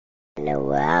know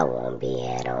where I won't be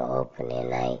at on opening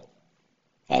night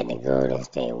at the Golden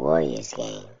State Warriors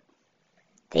game.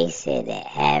 They said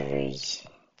the average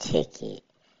ticket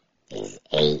is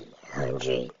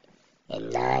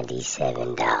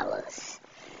 $897.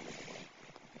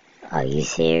 Are you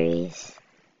serious?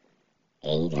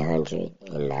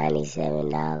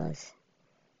 $897?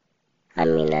 I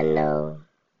mean, I know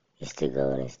it's the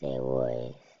Golden State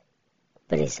Warriors,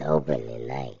 but it's opening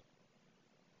night.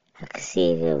 I could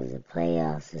see if it was the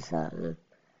playoffs or something.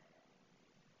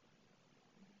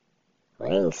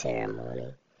 Ring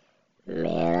ceremony.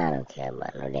 Man, I don't care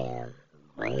about no damn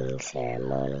ring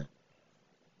ceremony.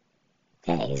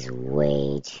 That is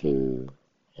way too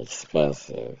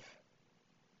expensive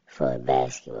for a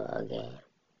basketball game.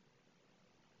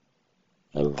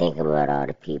 And think about all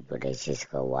the people that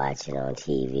just go watch it on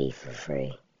TV for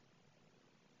free.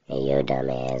 And your dumb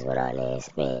ass went on there and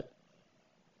spent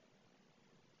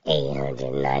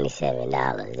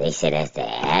 $897. They said that's the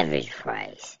average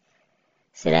price.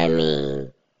 So that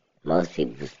means most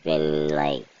people spend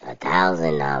like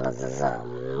 $1,000 or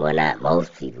something. Well, not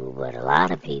most people, but a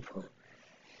lot of people.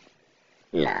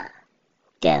 Nah,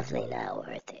 definitely not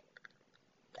worth it.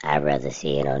 I'd rather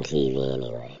see it on TV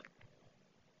anyway.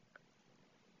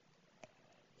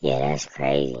 Yeah, that's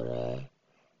crazy, man.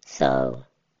 So,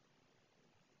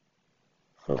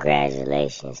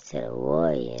 congratulations to the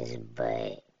Warriors,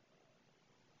 but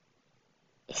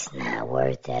it's not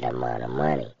worth that amount of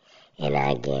money. And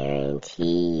I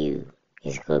guarantee you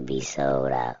it's going to be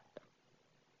sold out.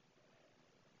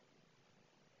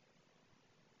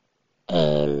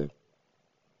 And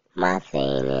my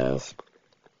thing is,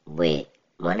 when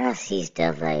I see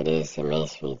stuff like this, it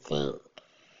makes me think.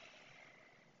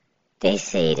 They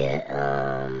say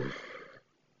the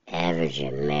average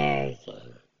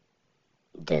American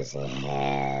doesn't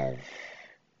have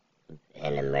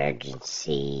an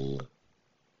emergency,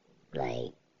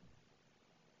 like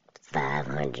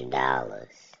 $500.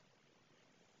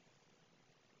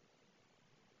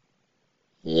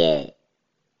 Yet,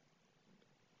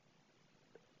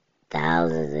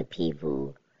 thousands of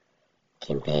people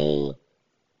can pay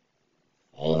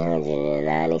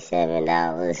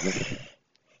 $897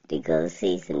 to go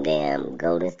see some damn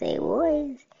Golden State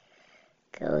Warriors.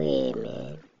 Go ahead,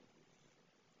 man.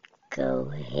 Go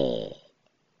ahead.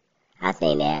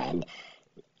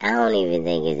 I don't even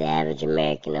think the average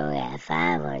American only got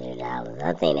 $500.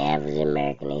 I think the average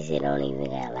American, they said, don't even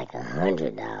got like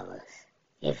 $100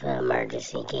 if an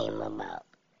emergency came about.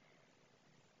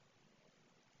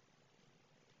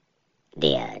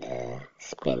 They are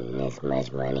spending this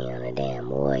much money on a damn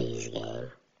Warriors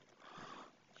game.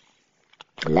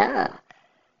 Nah,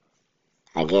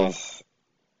 I guess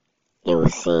it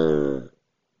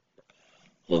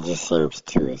just seems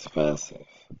too expensive.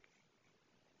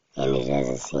 And it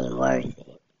doesn't seem worth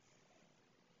it.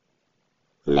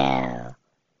 Now,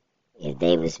 if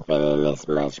they were spending this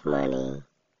much money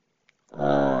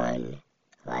on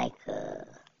like a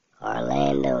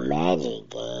Orlando Magic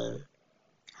game,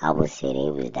 I would say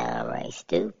they was downright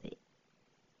stupid.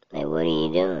 Like, what are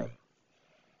you doing?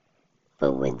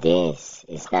 But with this,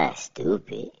 it's not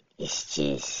stupid. It's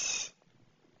just,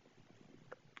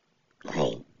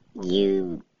 like,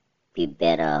 you be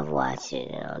better off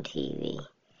watching it on TV.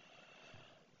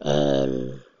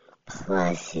 And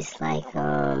plus, it's like,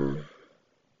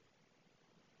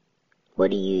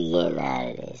 what are you getting out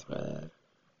of this, man?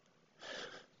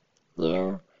 You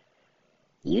know?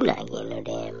 You not getting no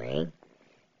damn ring.